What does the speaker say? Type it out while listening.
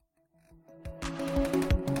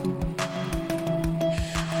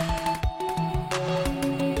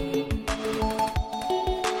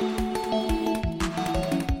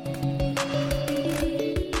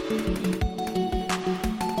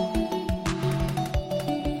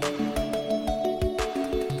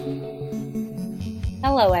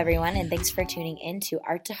Hello, everyone, and thanks for tuning in to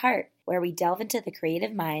Art to Heart, where we delve into the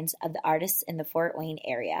creative minds of the artists in the Fort Wayne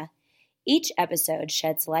area. Each episode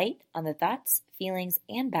sheds light on the thoughts, feelings,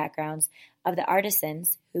 and backgrounds of the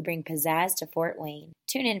artisans who bring pizzazz to Fort Wayne.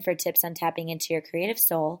 Tune in for tips on tapping into your creative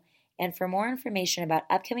soul and for more information about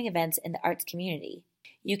upcoming events in the arts community.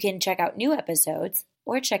 You can check out new episodes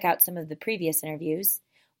or check out some of the previous interviews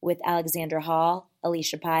with Alexandra Hall,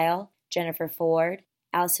 Alicia Pyle, Jennifer Ford,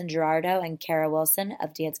 Allison Gerardo and Kara Wilson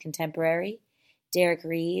of Dance Contemporary, Derek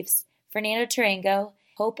Reeves, Fernando Tarango,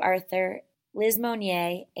 Hope Arthur, Liz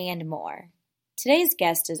Monier, and more. Today's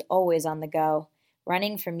guest is always on the go,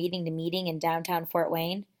 running from meeting to meeting in downtown Fort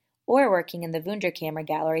Wayne, or working in the Wunderkammer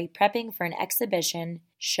Gallery prepping for an exhibition,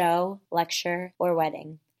 show, lecture, or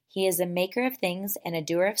wedding. He is a maker of things and a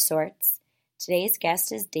doer of sorts. Today's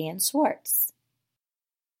guest is Dan Swartz.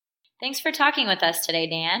 Thanks for talking with us today,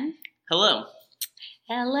 Dan. Hello.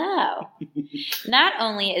 Hello. Not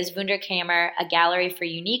only is Wunderkammer a gallery for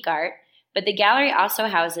unique art, but the gallery also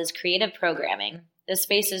houses creative programming. The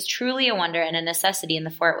space is truly a wonder and a necessity in the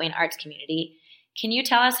Fort Wayne arts community. Can you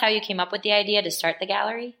tell us how you came up with the idea to start the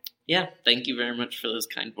gallery? Yeah, thank you very much for those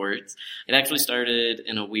kind words. It actually started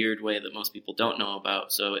in a weird way that most people don't know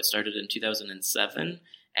about. So it started in 2007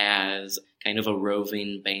 as kind of a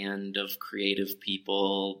roving band of creative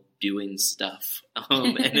people doing stuff.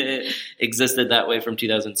 And it existed that way from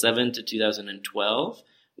 2007 to 2012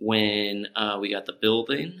 when we got the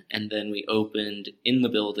building, and then we opened in the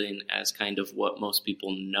building as kind of what most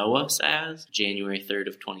people know us as, January 3rd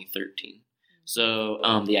of 2013. So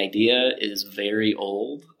the idea is very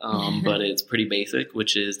old, but it's pretty basic,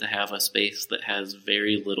 which is to have a space that has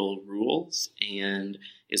very little rules and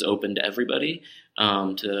is open to everybody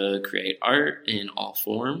to create art in all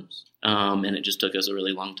forms. And it just took us a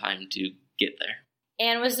really long time to get there.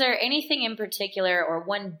 And was there anything in particular or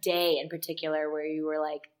one day in particular where you were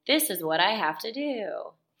like, this is what I have to do?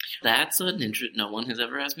 That's an interest. No one has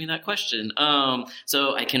ever asked me that question.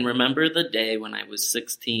 So I can remember the day when I was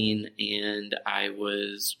 16 and I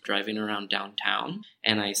was driving around downtown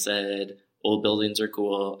and I said, old buildings are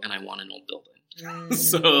cool and I want an old building.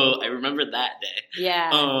 So I remember that day.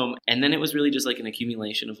 Yeah. And then it was really just like an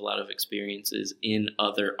accumulation of a lot of experiences in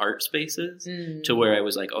other art spaces to where I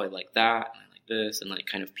was like, oh, I like that. And I like this, and like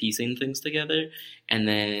kind of piecing things together. And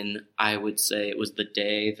then I would say it was the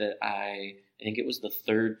day that I think it was the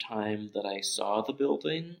third time that I saw the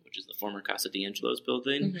building, which is the former Casa D'Angelo's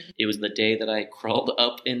building. Mm-hmm. It was the day that I crawled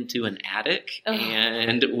up into an attic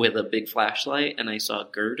and with a big flashlight, and I saw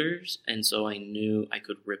girders, and so I knew I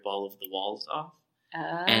could rip all of the walls off.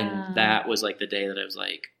 And that was like the day that I was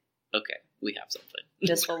like, okay, we have something.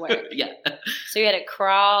 This will work. Yeah. So you had to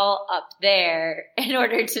crawl up there in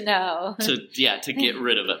order to know. To get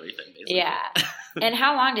rid of everything, basically. Yeah. And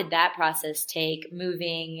how long did that process take,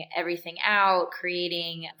 moving everything out,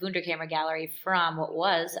 creating Wunderkammer Gallery from what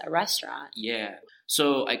was a restaurant? Yeah.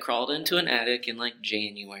 So I crawled into an attic in like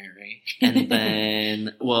January, and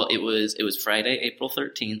then, well, it was Friday, April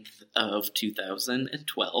 13th of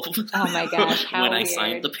 2012. Oh my gosh, how when weird. I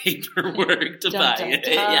signed the paperwork to buy it.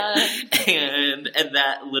 Yeah. And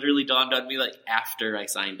that literally dawned on me like after I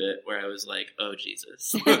signed it, where I was like, oh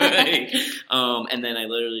Jesus. And then I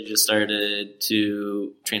literally just started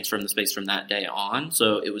to transform the space from that day on.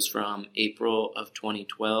 So it was from April of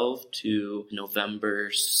 2012 to November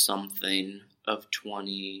something of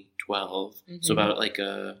 2012. Mm-hmm. So about like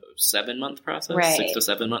a 7-month process, right. 6 to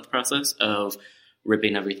 7 month process of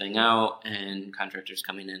ripping everything out and contractors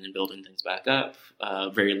coming in and building things back up.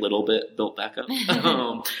 Very little bit built back up.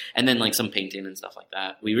 And then like some painting and stuff like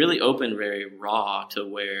that. We really opened very raw to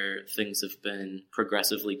where things have been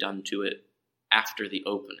progressively done to it after the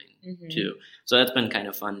opening too. So that's been kind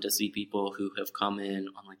of fun to see people who have come in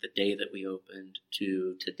on like the day that we opened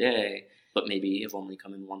to today, but maybe have only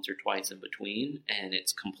come in once or twice in between, and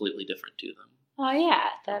it's completely different to them. Oh, yeah.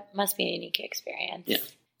 That must be a unique experience. Yeah.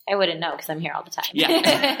 I wouldn't know because I'm here all the time.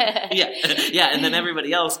 Yeah. Yeah. And then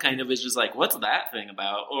everybody else kind of is just like, what's that thing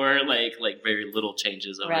about? Or like very little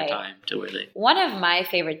changes over time to where they... One of my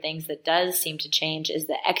favorite things that does seem to change is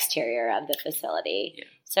the exterior of the facility. Yeah.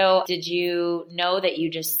 So did you know that you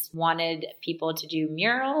just wanted people to do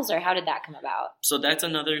murals, or how did that come about? So that's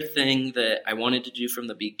another thing that I wanted to do from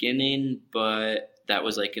the beginning, but that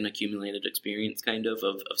was like an accumulated experience kind of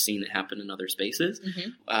seeing it happen in other spaces.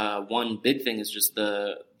 Mm-hmm. One big thing is just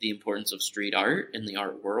the importance of street art in the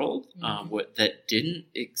art world, that didn't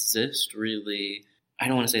exist really. I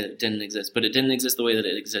don't want to say that it didn't exist, but it didn't exist the way that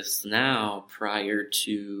it exists now prior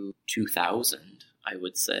to 2000, I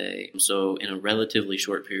would say. So in a relatively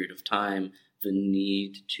short period of time, the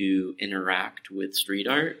need to interact with street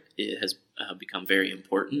art, it has become very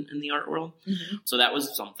important in the art world. Mm-hmm. So that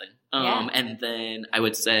was something. Yeah. And then I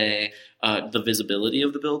would say the visibility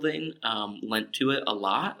of the building lent to it a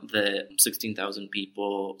lot, that 16,000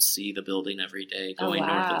 people see the building every day going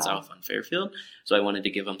north and south on Fairfield. So I wanted to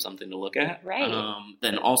give them something to look at. Right.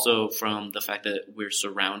 Then also from the fact that we're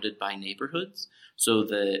surrounded by neighborhoods, so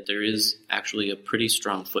that there is actually a pretty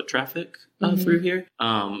strong foot traffic through here.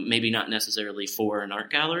 Maybe not necessarily for an art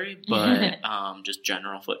gallery, but just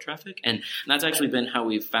general foot traffic. And that's actually been how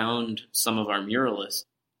we've found some of our muralists.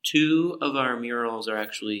 2 of our murals are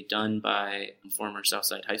actually done by former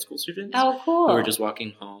Southside High School students. Oh, cool. Who were just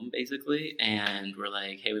walking home, basically, and we're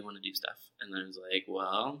like, hey, we want to do stuff. And then I was like,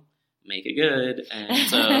 well, make it good. And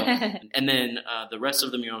so, and then the rest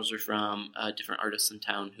of the murals are from different artists in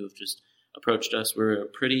town who have just approached us. We're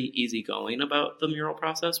pretty easygoing about the mural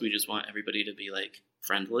process. We just want everybody to be like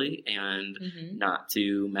friendly and not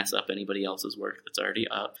to mess up anybody else's work that's already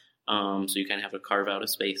up. So you kind of have to carve out a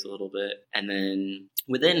space a little bit, and then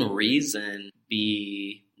within reason,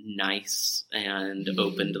 be nice and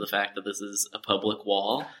open to the fact that this is a public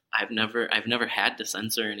wall. I've never had to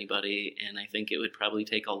censor anybody, and I think it would probably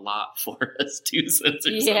take a lot for us to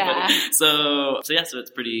censor somebody. So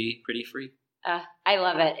it's pretty free. I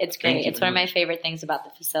love it. It's great. It's one of my favorite things about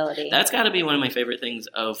the facility. That's got to be one of my favorite things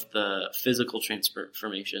of the physical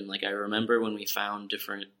transformation. Like, I remember when we found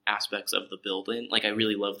different aspects of the building. Like, I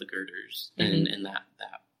really love the girders and that I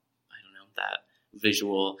don't know, that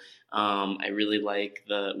visual. I really like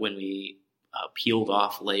when we peeled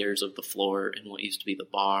off layers of the floor in what used to be the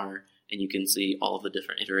bar, and you can see all of the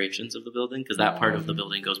different iterations of the building, because that part of the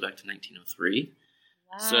building goes back to 1903.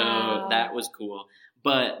 Wow. So that was cool.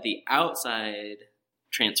 But the outside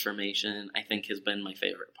transformation, I think, has been my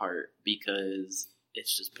favorite part, because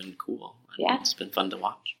it's just been cool. It's been fun to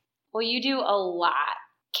watch. Well, you do a lot.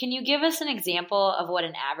 Can you give us an example of what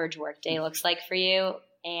an average workday looks like for you?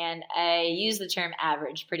 And I use the term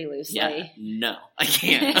average pretty loosely. Yeah, no, I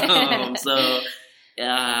can't.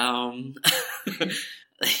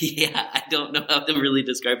 Yeah, I don't know how to really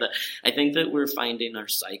describe that. I think that we're finding our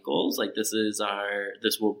cycles. Like, this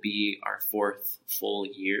will be our 4th full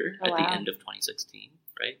year at the end of 2016,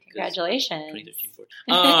 right? Congratulations. 2013,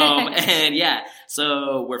 14. And yeah,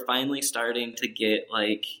 so we're finally starting to get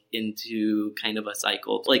like into kind of a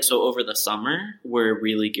cycle. Like, so over the summer, we're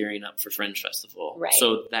really gearing up for Fringe Festival. Right.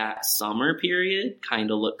 So that summer period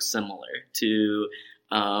kind of looks similar to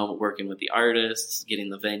working with the artists, getting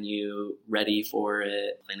the venue ready for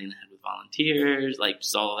it, planning ahead with volunteers, like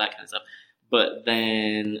just all of that kind of stuff. But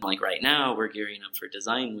then, like right now, we're gearing up for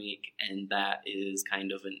Design Week, and that is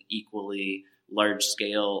kind of an equally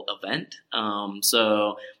large-scale event.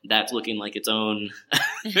 So that's looking like its own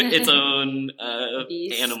beast.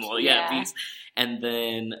 Animal, beast. And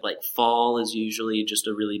then, like, fall is usually just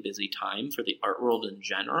a really busy time for the art world in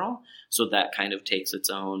general. So that kind of takes its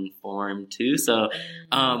own form too. So,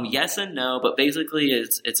 yes and no, but basically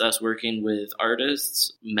it's us working with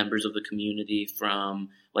artists, members of the community from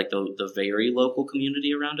like the very local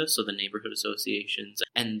community around us. So the neighborhood associations,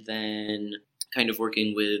 and then kind of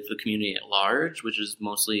working with the community at large, which is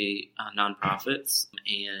mostly nonprofits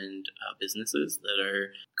and businesses that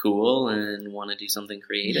are cool and want to do something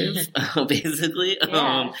creative, basically.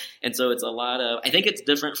 Yeah. And so it's a lot of, I think it's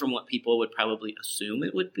different from what people would probably assume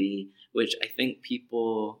it would be, which I think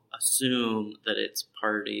people assume that it's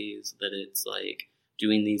parties, that it's like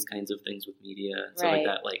doing these kinds of things with media and stuff like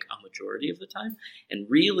that, like a majority of the time. And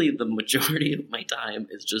really the majority of my time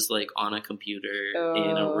is just like on a computer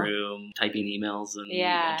in a room, typing emails and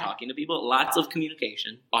talking to people. Lots of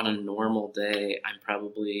communication. On a normal day, I'm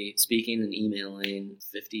probably speaking and emailing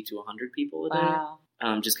 50 to 100 people a day. Wow.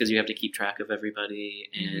 Just because you have to keep track of everybody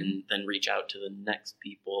and then reach out to the next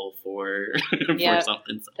people for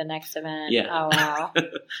something. The next event. Yeah. Oh, wow.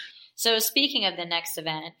 So speaking of the next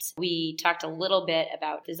event, we talked a little bit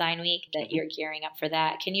about Design Week, that you're gearing up for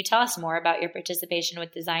that. Can you tell us more about your participation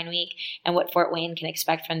with Design Week and what Fort Wayne can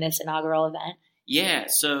expect from this inaugural event? Yeah,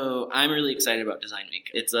 so I'm really excited about Design Week.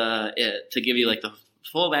 It's to give you like the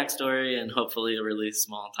full backstory and hopefully a really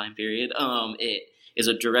small time period. It is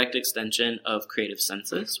a direct extension of Creative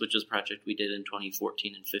Census, which is a project we did in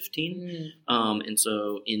 2014 and 15. And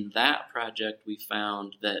so in that project, we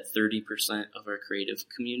found that 30% of our creative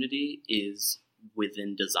community is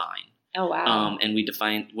within design. Oh, wow. And we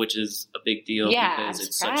defined, which is a big deal because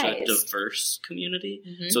it's such a diverse community.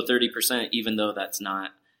 So 30%, even though that's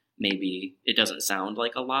not, maybe it doesn't sound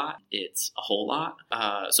like a lot, it's a whole lot.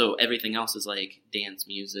 So everything else is like dance,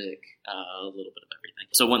 music, a little bit of everything.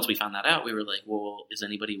 So once we found that out, we were like, well, is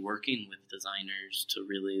anybody working with designers to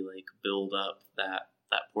really like build up that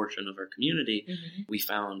that portion of our community, we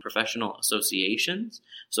found professional associations.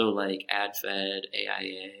 So like AdFed,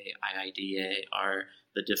 AIA, IIDA are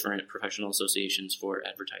the different professional associations for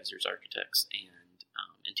advertisers, architects, and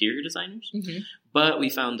interior designers. But we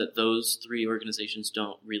found that those three organizations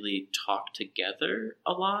don't really talk together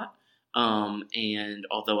a lot. And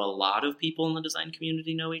although a lot of people in the design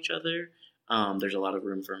community know each other, there's a lot of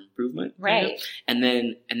room for improvement. Right. And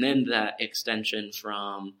then that extension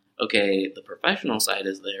from, okay, the professional side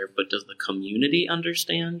is there, but does the community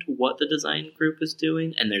understand what the design group is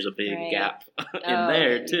doing? And there's a big gap in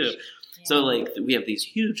there too. Yeah. So like we have these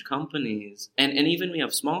huge companies and even we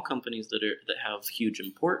have small companies that have huge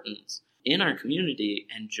importance in our community,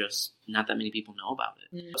 and just not that many people know about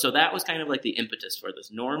it. So that was kind of like the impetus for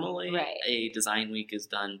this. Normally, a design week is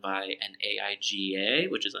done by an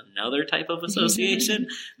AIGA, which is another type of association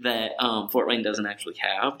that Fort Wayne doesn't actually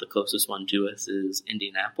have. The closest one to us is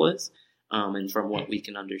Indianapolis. And from what we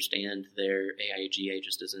can understand, their AIGA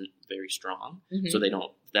just isn't very strong. So they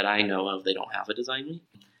don't, that I know of, they don't have a design week.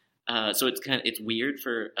 So it's weird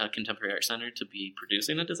for a Contemporary Art Center to be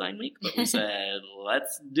producing a design week, but we said,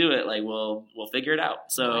 let's do it. Like, we'll figure it out.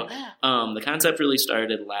 So, the concept really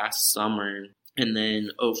started last summer. And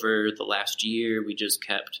then over the last year, we just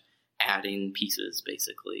kept adding pieces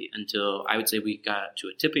basically until I would say we got to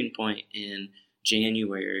a tipping point in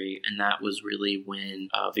January, and that was really when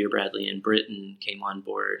Vera Bradley and Britton came on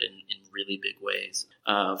board in really big ways.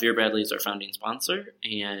 Vera Bradley is our founding sponsor,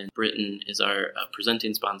 and Britton is our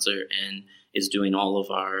presenting sponsor and is doing all of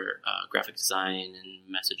our graphic design and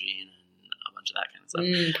messaging and a bunch of that kind of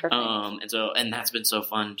stuff. And that's been so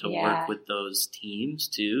fun to work with those teams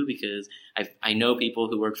too, because I know people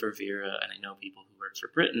who work for Vera and I know people who work for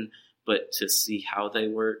Britton, but to see how they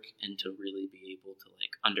work and to really be able to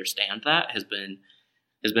like understand that has been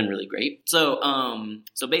really great. So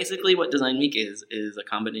basically what Design Week is a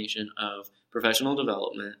combination of professional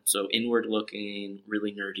development, so inward looking,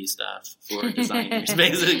 really nerdy stuff for designers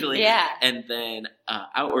basically. And then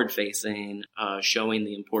outward facing, showing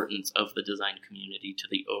the importance of the design community to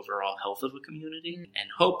the overall health of a community. And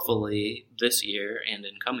hopefully this year and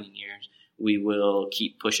in coming years, we will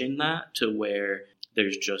keep pushing that to where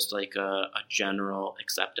there's just like a general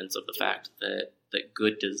acceptance of the fact that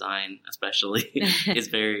good design especially is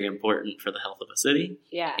very important for the health of a city.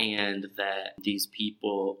 And that these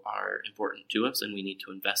people are important to us and we need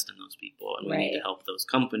to invest in those people and we need to help those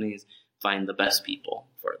companies find the best people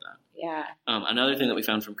for them. Another thing that we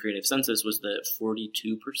found from Creative Census was that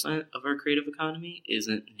 42% of our creative economy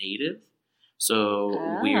isn't native. So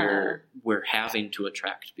we're having to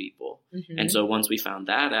attract people. And so once we found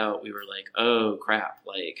that out, we were like, oh crap,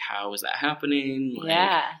 like how is that happening? Like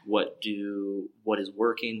what is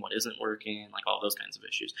working, what isn't working, like all those kinds of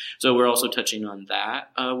issues. So we're also touching on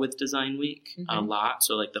that with Design Week a lot.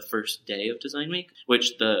 So like the first day of Design Week,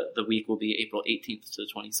 which the week will be April 18th to the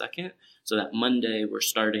 22nd. So that Monday, we're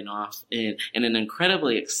starting off in an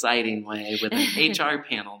incredibly exciting way with an HR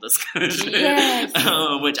panel discussion,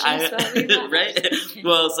 which right?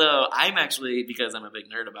 Well, so I'm actually, because I'm a big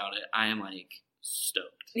nerd about it, I am like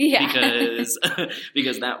stoked. Because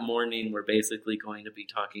that morning we're basically going to be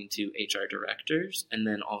talking to HR directors and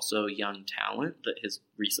then also young talent that has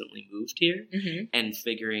recently moved here and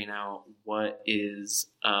figuring out what is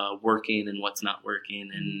working and what's not working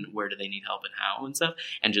and where do they need help and how and stuff,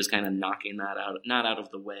 and just kind of knocking that out, not out of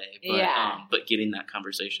the way, but getting that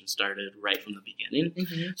conversation started right from the beginning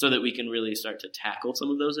so that we can really start to tackle some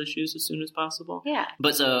of those issues as soon as possible.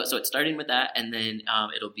 But so it's starting with that, and then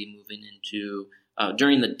it'll be moving into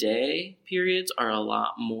during the day periods are a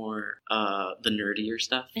lot more the nerdier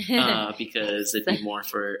stuff because it'd be more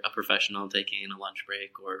for a professional taking a lunch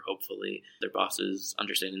break or hopefully their bosses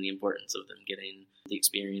understanding the importance of them getting the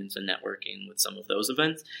experience and networking with some of those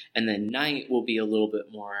events. And then night will be a little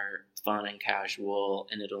bit more fun and casual,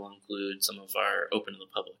 and it'll include some of our open to the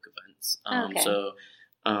public events. So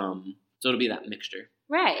it'll be that mixture.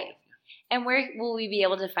 Right. And where will we be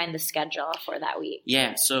able to find the schedule for that week?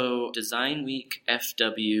 So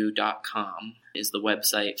designweekfw.com is the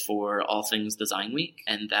website for all things Design Week,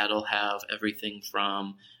 and that'll have everything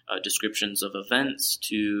from descriptions of events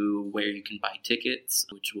to where you can buy tickets,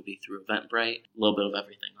 which will be through Eventbrite, a little bit of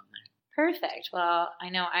everything on there. Perfect. Well, I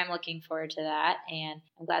know I'm looking forward to that, and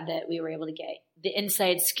I'm glad that we were able to get the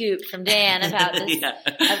inside scoop from Dan about this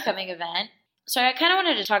upcoming event. So I kind of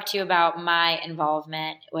wanted to talk to you about my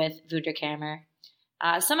involvement with Wunderkammer.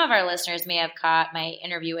 Some of our listeners may have caught my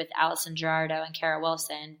interview with Allison Gerardo and Kara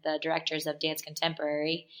Wilson, the directors of Dance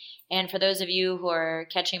Contemporary. And for those of you who are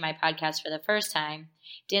catching my podcast for the first time,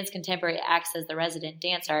 Dance Contemporary acts as the resident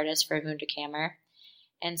dance artist for Wunderkammer.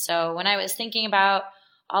 And so when I was thinking about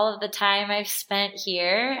all of the time I've spent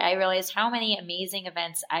here, I realized how many amazing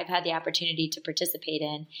events I've had the opportunity to participate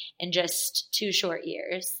in just 2 short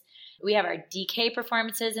years. We have our DK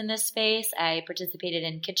performances in this space. I participated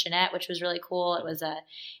in Kitchenette, which was really cool. It was an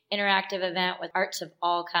interactive event with arts of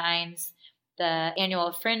all kinds. The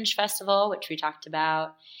annual Fringe Festival, which we talked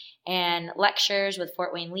about, and lectures with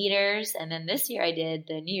Fort Wayne leaders. And then this year I did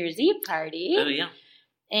the New Year's Eve party. Oh, yeah.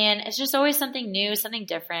 And it's just always something new, something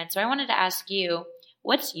different. So I wanted to ask you,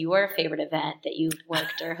 what's your favorite event that you've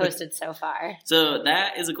worked or hosted so far? So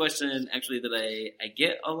that is a question actually that I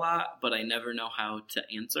get a lot, but I never know how to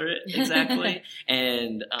answer it exactly.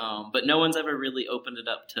 And but no one's ever really opened it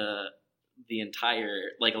up to the entire,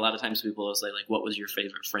 like a lot of times people will say like, what was your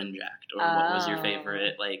favorite Fringe act, or what was your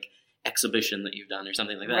favorite like exhibition that you've done or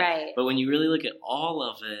something like that. Right. But when you really look at all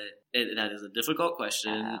of it, that is a difficult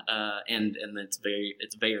question. And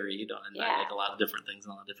it's varied on like a lot of different things in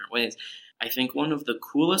a lot of different ways. I think one of the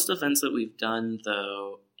coolest events that we've done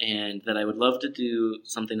though, and that I would love to do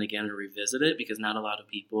something again or revisit it, because not a lot of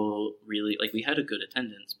people really, like we had a good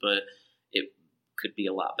attendance, but it could be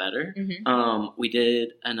a lot better. Mm-hmm. We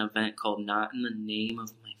did an event called Not in the Name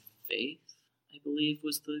of My Faith, I believe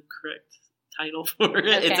was the correct title for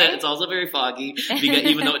it. Okay. It's also very foggy, because,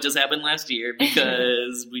 even though it just happened last year,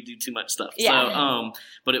 because we do too much stuff. Yeah. So,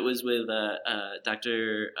 but it was with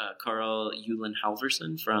Dr. Carl Eulen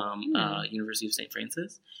Halverson from University of St.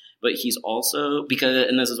 Francis. But he's also,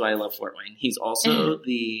 and this is why I love Fort Wayne, he's also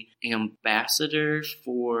the ambassador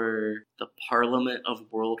for the Parliament of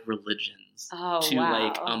World Religions to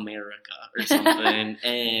like America or something.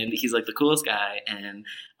 And he's like the coolest guy. And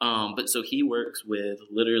but so he works with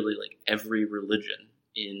literally like every religion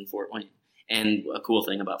in Fort Wayne. And a cool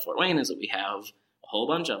thing about Fort Wayne is that we have a whole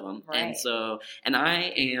bunch of them. Right. And so, and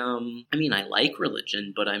I like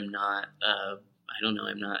religion, but I'm not I don't know,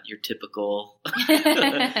 I'm not your typical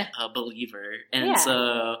believer. And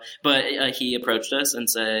so, but he approached us and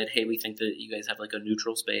said, hey, we think that you guys have like a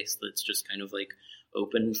neutral space that's just kind of like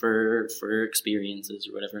open for experiences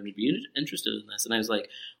or whatever, and we'd be interested in this. And I was like,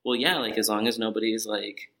 well, yeah, like as long as nobody's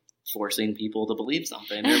like forcing people to believe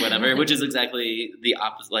something or whatever, which is exactly the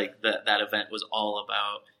opposite. Like that event was all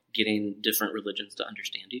about getting different religions to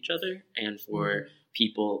understand each other and for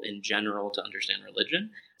people in general to understand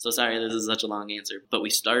religion. So sorry, this is such a long answer, but we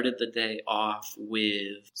started the day off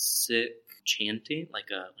with Sikh chanting, like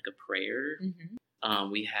a prayer.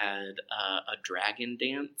 Mm-hmm. We had a dragon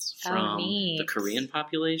dance from the Korean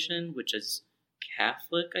population, which is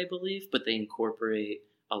Catholic, I believe, but they incorporate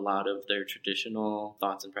a lot of their traditional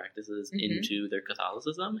thoughts and practices into their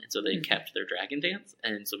Catholicism. And so they kept their dragon dance.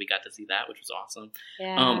 And so we got to see that, which was awesome.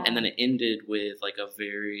 Yeah. And then it ended with like a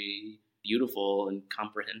very beautiful and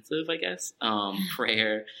comprehensive, I guess,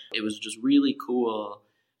 prayer. It was just really cool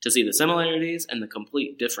to see the similarities and the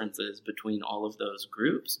complete differences between all of those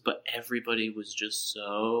groups. But everybody was just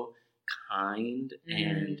so kind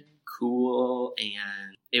and cool,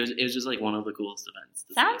 and it was just like one of the coolest events.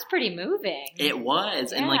 Sounds pretty moving. It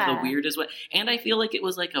was, in like the weirdest way. And I feel like it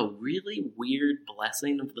was like a really weird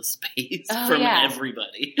blessing of the space from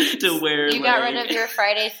everybody to where you got rid of your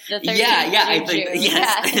Friday the 13th. Yeah, I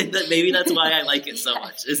think that maybe that's why I like it so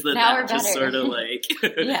much. Is that just sort of like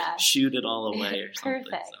shoot it all away or something.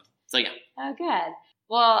 Perfect. So yeah. Oh, good.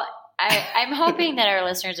 Well, I'm hoping that our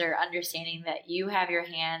listeners are understanding that you have your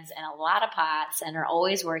hands in a lot of pots and are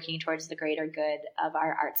always working towards the greater good of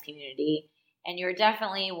our arts community. And you're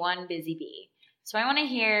definitely one busy bee. So I want to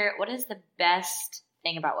hear, what is the best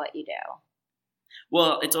thing about what you do?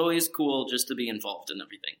 Well, it's always cool just to be involved in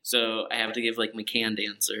everything. So I have to give like my canned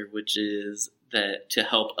answer, which is that to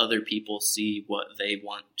help other people see what they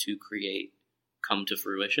want to create come to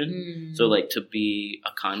fruition. So like to be a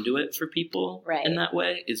conduit for people in that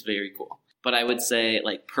way is very cool. But I would say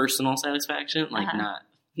like personal satisfaction, like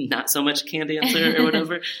not so much canned answer or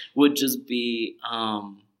whatever, would just be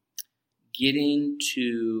getting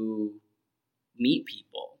to meet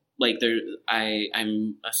people. Like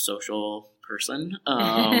I'm a social person,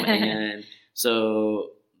 and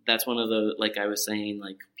so that's one of the, like I was saying,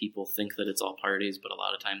 like people think that it's all parties, but a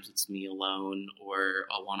lot of times it's me alone or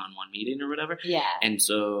a one-on-one meeting or whatever. Yeah. And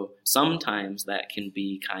so sometimes that can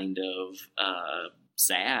be kind of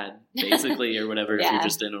sad, basically, or whatever, if you're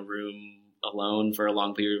just in a room alone for a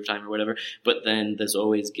long period of time or whatever. But then this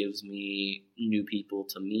always gives me new people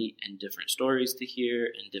to meet and different stories to hear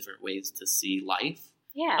and different ways to see life.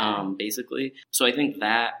 Yeah. Basically. So I think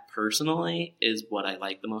that personally is what I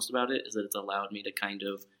like the most about it, is that it's allowed me to kind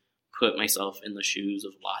of put myself in the shoes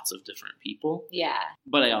of lots of different people. Yeah.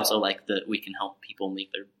 But I also like that we can help people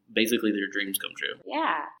make their dreams come true.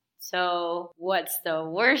 Yeah. So what's the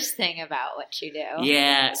worst thing about what you do?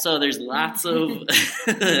 Yeah, so there's lots of,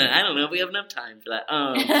 I don't know if we have enough time for that.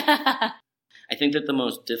 I think that the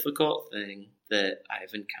most difficult thing that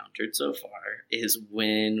I've encountered so far is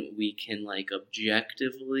when we can like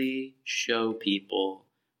objectively show people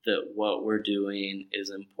that what we're doing is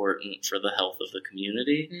important for the health of the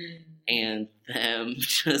community, and them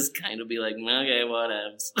just kind of be like, okay,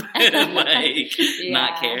 whatevs, and like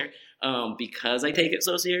not care, because I take it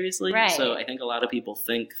so seriously. Right. So I think a lot of people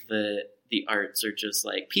think that the arts are just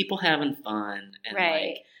like people having fun and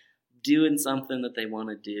like doing something that they want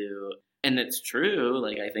to do. And it's true.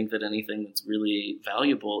 Like, I think that anything that's really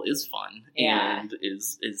valuable is fun and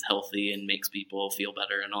is healthy and makes people feel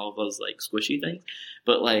better and all of those like squishy things.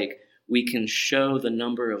 But like, we can show the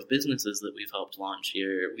number of businesses that we've helped launch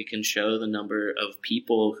here. We can show the number of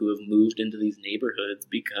people who have moved into these neighborhoods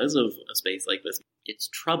because of a space like this. It's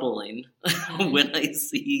troubling when I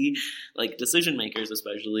see like decision makers,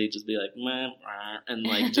 especially, just be like, meh, and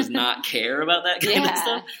like just not care about that kind of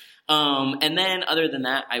stuff. And then other than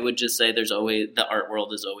that, I would just say there's always, the art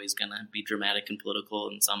world is always going to be dramatic and political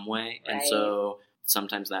in some way. Right. And so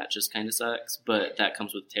sometimes that just kind of sucks, but that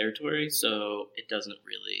comes with territory. So it doesn't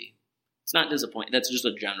really, it's not disappointing. That's just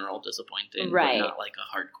a general disappointing, but not like a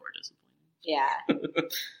hardcore disappointing. Yeah.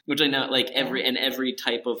 Which I know like every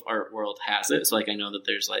type of art world has it. So like I know that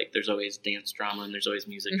there's always dance drama and there's always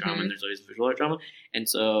music drama and there's always visual art drama. And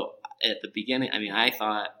so at the beginning, I mean, I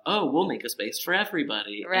thought, oh, we'll make a space for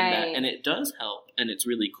everybody. Right. And it does help. And it's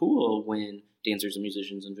really cool when dancers and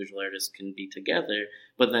musicians and visual artists can be together.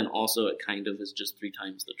 But then also it kind of is just 3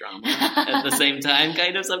 times the drama at the same time,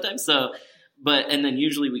 kind of sometimes. So, and then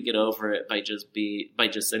usually we get over it by just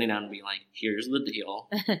sitting down and being like, here's the deal.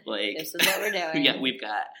 Like, this is what we're doing. Yeah, we've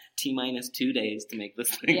got T-2 days to make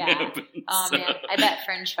this thing happen. Oh, so. Man. I bet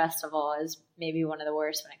Fringe Festival is maybe one of the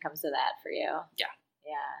worst when it comes to that for you. Yeah.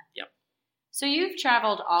 Yeah. Yep. So you've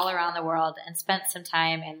traveled all around the world and spent some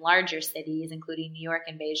time in larger cities, including New York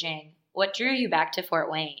and Beijing. What drew you back to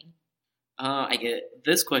Fort Wayne? I get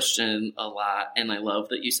this question a lot, and I love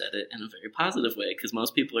that you said it in a very positive way, because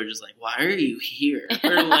most people are just like, why are you here?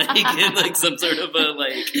 Or like in like some sort of a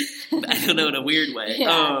like, I don't know, in a weird way.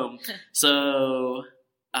 Yeah.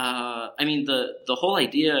 I mean, the whole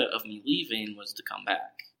idea of me leaving was to come back.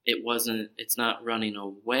 It's not running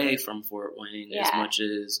away from Fort Wayne as much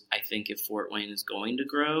as I think if Fort Wayne is going to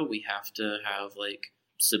grow, we have to have like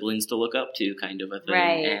siblings to look up to kind of a thing.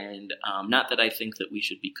 Right. And not that I think that we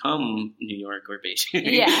should become New York or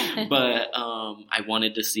Beijing, but I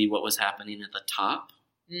wanted to see what was happening at the top.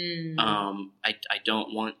 I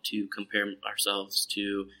don't want to compare ourselves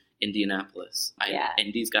to Indianapolis.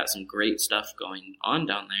 Indy's got some great stuff going on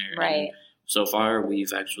down there. Right. And so far,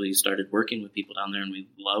 we've actually started working with people down there, and we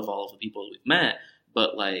love all of the people we've met,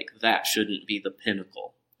 but, like, that shouldn't be the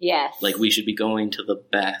pinnacle. Yes. Like, we should be going to the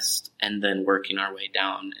best and then working our way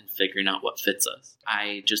down and figuring out what fits us.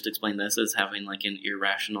 I just explained this as having, like, an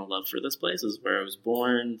irrational love for this place. This is where I was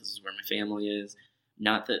born. This is where my family is.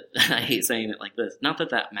 Not that, I hate saying it like this, not that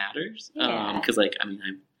that matters. Because, like, I mean,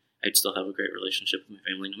 I'd still have a great relationship with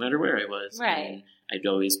my family no matter where I was. Right. And I'd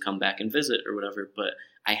always come back and visit or whatever, but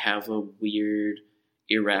I have a weird,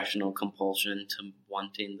 irrational compulsion to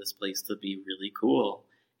wanting this place to be really cool.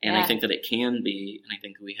 And I think that it can be, and I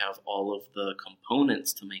think we have all of the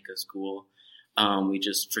components to make us cool. We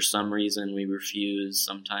just, for some reason, we refuse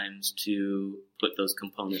sometimes to put those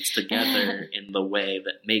components together in the way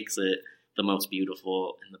that makes it the most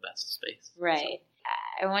beautiful and the best space. Right.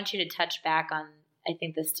 So. I want you to touch back on, I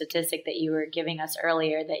think, the statistic that you were giving us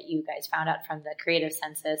earlier that you guys found out from the Creative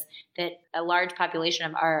Census, that a large population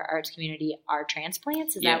of our arts community are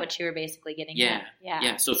transplants. Is that what you were basically getting at?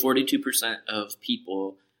 Yeah. So 42% of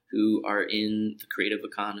people who are in the creative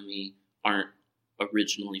economy aren't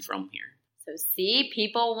originally from here. So see,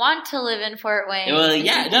 people want to live in Fort Wayne.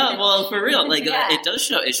 Well, for real. Like, it does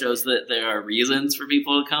show, it shows that there are reasons for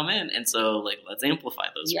people to come in. And so, like, let's amplify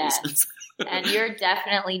those reasons. And you're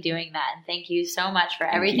definitely doing that. And thank you so much for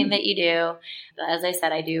everything that you do. As I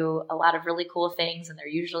said, I do a lot of really cool things, and they're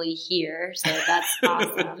usually here. So that's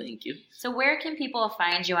awesome. Thank you. So where can people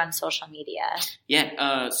find you on social media?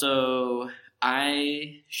 So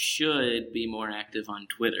I should be more active on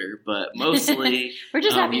Twitter, but mostly we're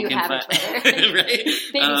just happy you have a Twitter. Right?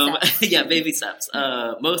 Baby steps. Baby steps.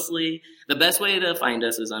 Mostly the best way to find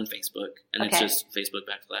us is on Facebook, and it's just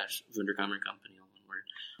Facebook.com/Wunderkammer Company, all one word.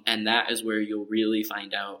 And that is where you'll really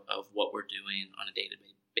find out of what we're doing on a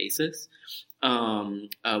day-to-day basis.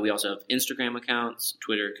 We also have Instagram accounts,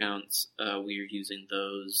 Twitter accounts. We are using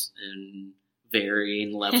those in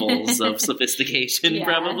varying levels of sophistication, Yeah.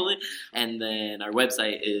 probably. And then our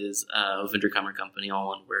website is Wunderkammer Company, all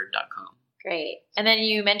one word.com. Great. And then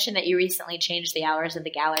you mentioned that you recently changed the hours of the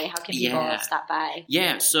gallery. How can people Yeah. stop by?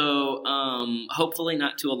 Yeah, so hopefully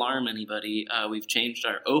not to alarm anybody, we've changed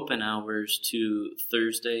our open hours to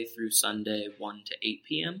Thursday through Sunday, 1 to 8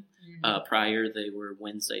 p.m. Prior, they were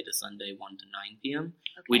Wednesday to Sunday, 1 to 9 p.m.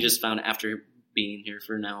 Okay. We just found after being here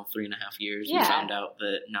for now 3.5 years, Yeah. we found out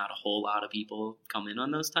that not a whole lot of people come in on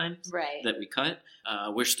those times Right. that we cut.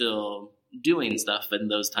 We're still doing stuff in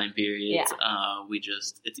those time periods.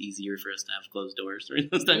 It's easier for us to have closed doors during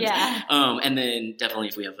those times. Yeah. And then definitely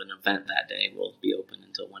if we have an event that day, we'll be open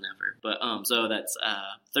until whenever. But so that's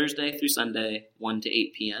Thursday through Sunday, 1 to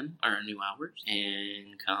 8 p.m. are our new hours.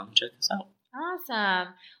 And come check us out.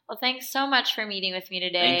 Awesome. Well, thanks so much for meeting with me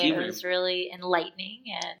today. Thank you. It was really enlightening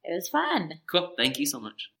and it was fun. Cool. Thank you so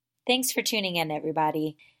much. Thanks for tuning in,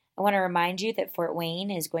 everybody. I want to remind you that Fort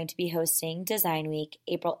Wayne is going to be hosting Design Week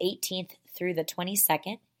April 18th through the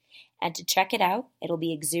 22nd. And to check it out, it'll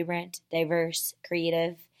be exuberant, diverse,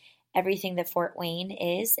 creative, everything that Fort Wayne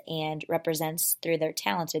is and represents through their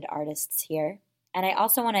talented artists here. And I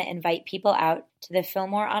also want to invite people out to the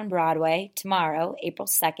Fillmore on Broadway tomorrow, April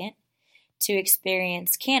 2nd, to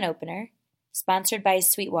experience Can Opener, sponsored by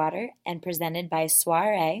Sweetwater and presented by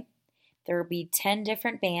Soiree. There will be 10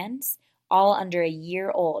 different bands, all under a year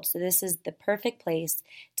old. So this is the perfect place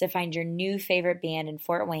to find your new favorite band in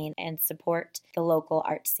Fort Wayne and support the local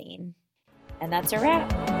art scene. And that's a wrap.